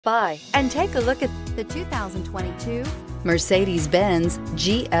by and take a look at the 2022 Mercedes-Benz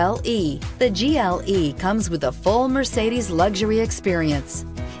GLE. The GLE comes with a full Mercedes luxury experience.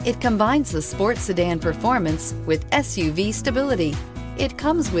 It combines the sports sedan performance with SUV stability. It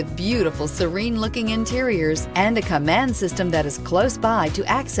comes with beautiful, serene-looking interiors and a command system that is close by to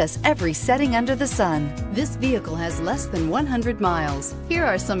access every setting under the sun. This vehicle has less than 100 miles. Here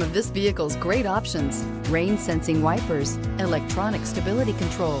are some of this vehicle's great options: rain-sensing wipers, electronic stability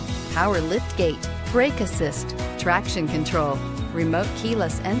control, power liftgate, brake assist, traction control, remote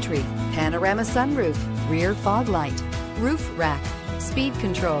keyless entry, panorama sunroof, rear fog light, roof rack, speed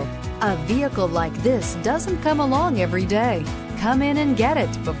control. A vehicle like this doesn't come along every day. Come in and get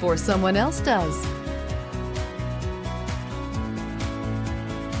it before someone else does.